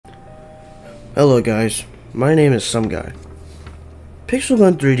Hello guys, my name is Some Guy. Pixel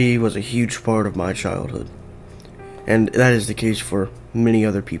Gun 3D was a huge part of my childhood, and that is the case for many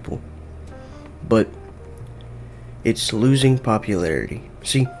other people. But it's losing popularity.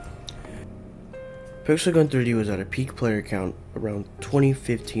 See, Pixel Gun 3D was at a peak player count around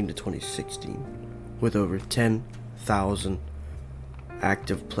 2015 to 2016, with over 10,000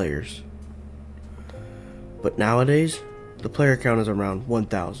 active players. But nowadays, the player count is around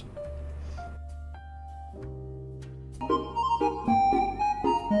 1,000.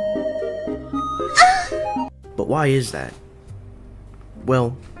 But why is that?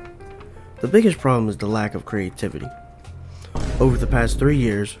 Well, the biggest problem is the lack of creativity. Over the past 3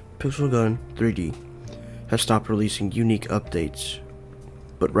 years, Pixel Gun 3D has stopped releasing unique updates,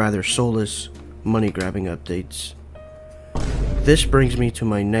 but rather soulless, money-grabbing updates. This brings me to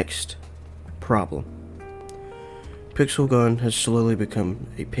my next problem. Pixel Gun has slowly become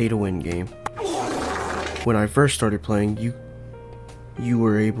a pay-to-win game. When I first started playing, you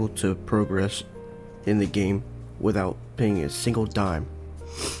were able to progress in the game without paying a single dime.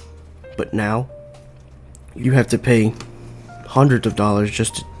 But now, you have to pay hundreds of dollars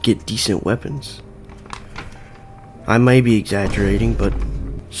just to get decent weapons. I may be exaggerating, but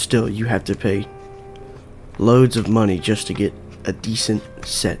still, you have to pay loads of money just to get a decent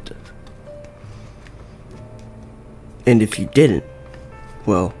set. And if you didn't,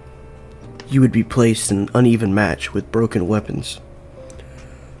 well, you would be placed in an uneven match with broken weapons.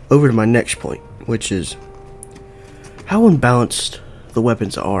 Over to my next point, which is how unbalanced the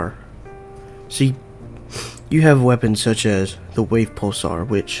weapons are. See, you have weapons such as the Wave Pulsar,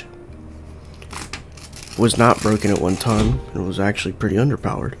 which was not broken at one time and was actually pretty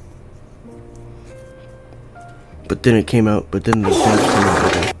underpowered. But then the devs came out with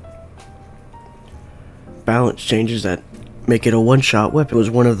a balance changes that make it a one-shot weapon. It was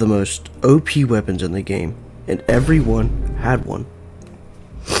one of the most OP weapons in the game, and everyone had one.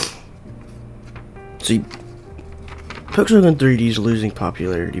 See, Pixel Gun 3D is losing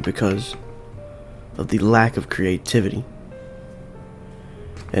popularity because of the lack of creativity.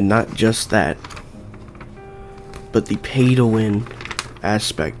 And not just that, but the pay-to-win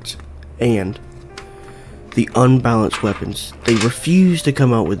aspect and the unbalanced weapons. They refuse to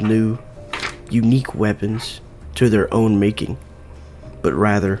come out with new, unique weapons to their own making, but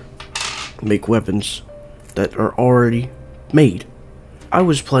rather make weapons that are already made. I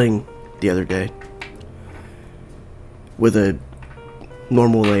was playing the other day with a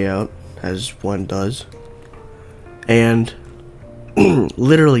normal layout, as one does, and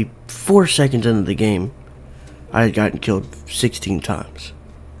literally 4 seconds into the game, I had gotten killed 16 times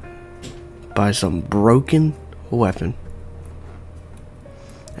by some broken weapon.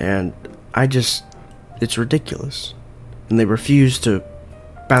 And it's ridiculous. And they refuse to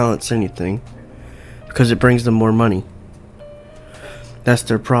balance anything because it brings them more money. That's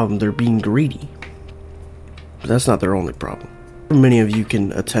their problem. They're being greedy. But that's not their only problem. Many of you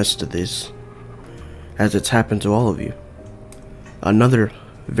can attest to this, as it's happened to all of you. Another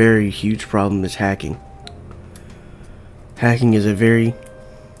very huge problem is hacking. Hacking is a very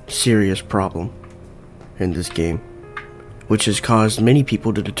serious problem in this game, which has caused many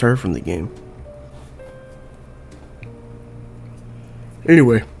people to deter from the game.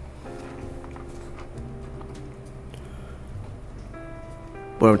 Anyway,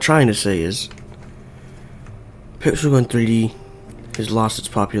 what I'm trying to say is Pixel Gun 3D has lost its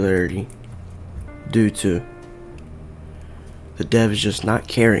popularity due to the devs just not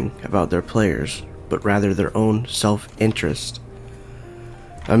caring about their players, but rather their own self-interest.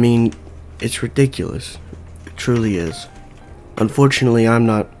 I mean, it's ridiculous. It truly is. Unfortunately,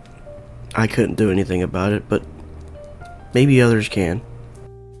 I couldn't do anything about it, but maybe others can.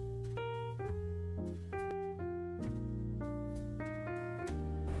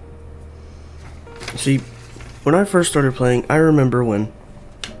 See, when I first started playing, I remember when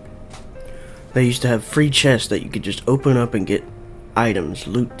they used to have free chests that you could just open up and get items,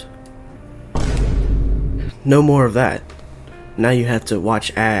 loot. No more of that. Now you have to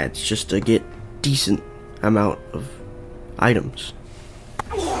watch ads just to get decent amount of items.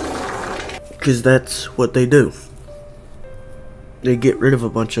 Because that's what they do. They get rid of a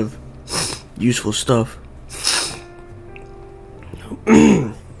bunch of useful stuff.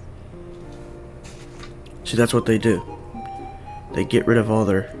 See, that's what they do. They get rid of all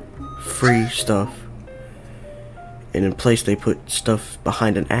their free stuff, and in place they put stuff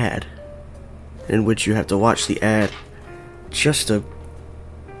behind an ad, in which you have to watch the ad just to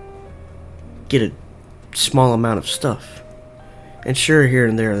get a small amount of stuff. And sure, here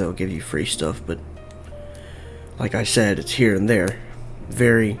and there they'll give you free stuff, but like I said, it's here and there.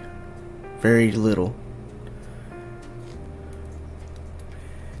 Very, very little.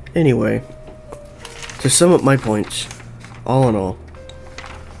 Anyway, to sum up my points, all in all,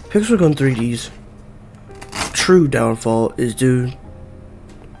 Pixel Gun 3D's true downfall is due,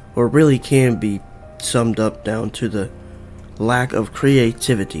 or really can be summed up down to the lack of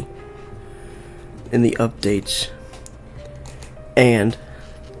creativity in the updates and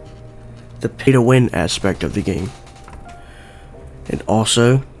the pay-to-win aspect of the game, and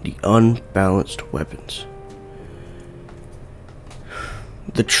also the unbalanced weapons.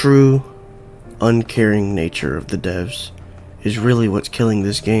 The true uncaring nature of the devs is really what's killing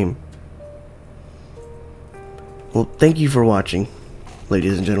this game. Well, thank you for watching,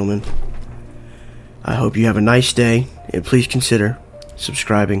 ladies and gentlemen. I hope you have a nice day, and please consider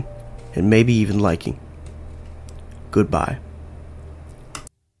subscribing and maybe even liking. Goodbye.